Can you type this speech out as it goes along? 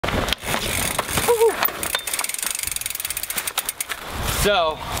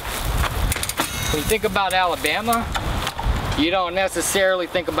So, when you think about Alabama, you don't necessarily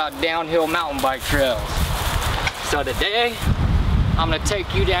think about downhill mountain bike trails. So today, I'm gonna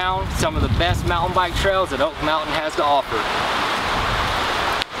take you down some of the best mountain bike trails that Oak Mountain has to offer.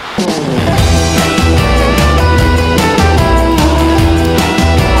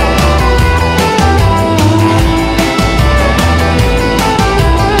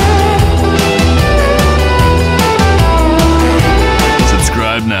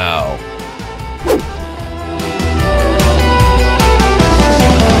 Subscribe now.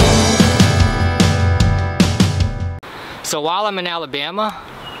 So while I'm in Alabama,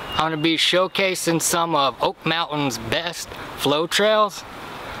 I'm going to be showcasing some of Oak Mountain's best flow trails.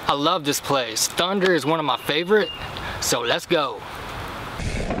 I love this place. Thunder is one of my favorite, so let's go.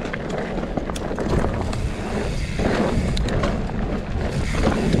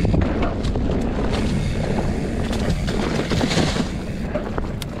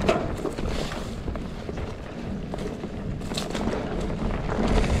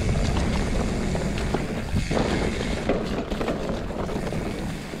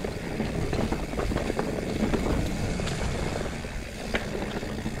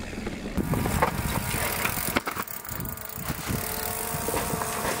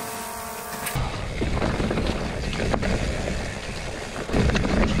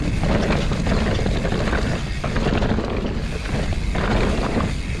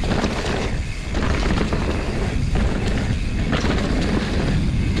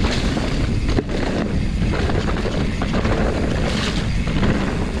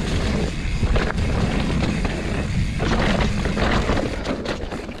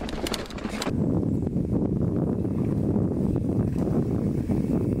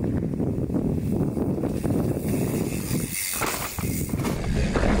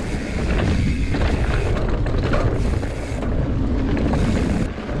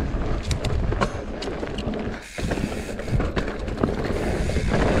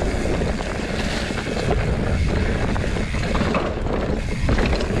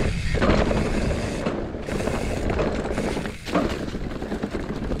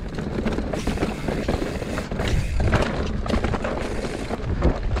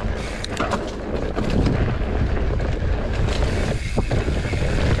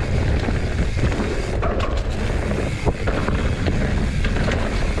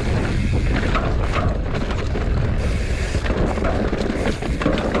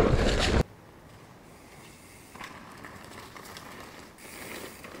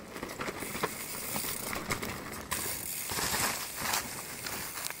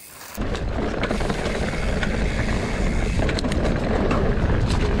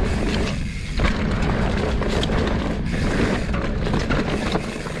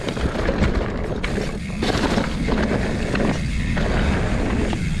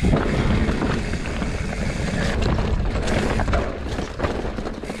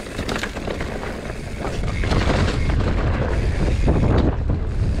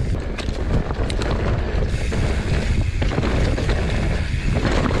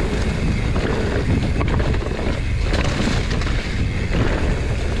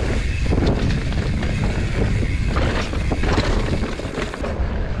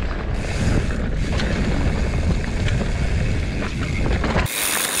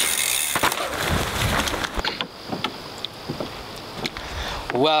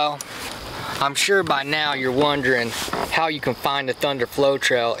 Well, I'm sure by now you're wondering how you can find the Thunder Flow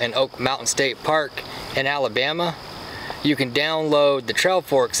Trail in Oak Mountain State Park in Alabama. You can download the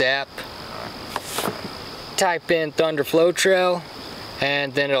Trailforks app, type in Thunder Flow Trail,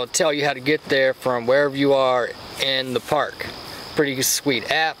 and then it'll tell you how to get there from wherever you are in the park. Pretty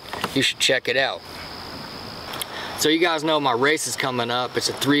sweet app, you should check it out. So you guys know my race is coming up. It's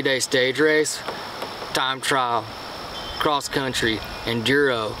a 3-day stage race, time trial, cross country,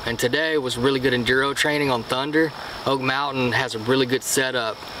 enduro, and today was really good enduro training on Thunder. Oak Mountain has a really good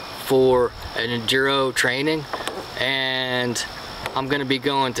setup for an enduro training, and I'm gonna be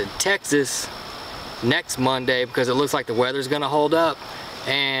going to Texas next Monday because it looks like the weather's gonna hold up,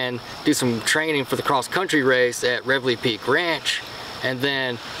 and do some training for the cross country race at Reveille Peak Ranch. And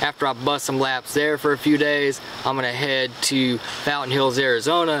then after I bust some laps there for a few days, I'm gonna head to Fountain Hills,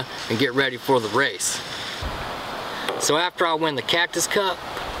 Arizona and get ready for the race. So after I win the Cactus Cup,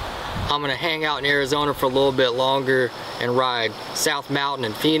 I'm gonna hang out in Arizona for a little bit longer and ride South Mountain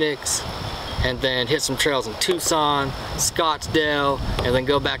and Phoenix, and then hit some trails in Tucson, Scottsdale, and then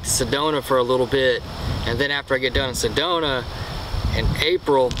go back to Sedona for a little bit. And then after I get done in Sedona, in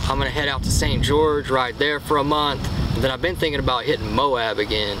April, I'm gonna head out to St. George, ride there for a month, Then I've been thinking about hitting Moab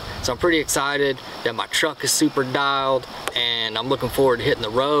again. So I'm pretty excited that my truck is super dialed, and I'm looking forward to hitting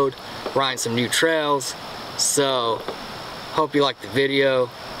the road, riding some new trails. So hope you liked the video.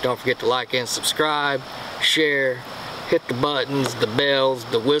 Don't forget to like and subscribe, share, hit the buttons, the bells,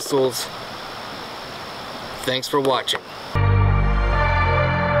 the whistles. Thanks for watching.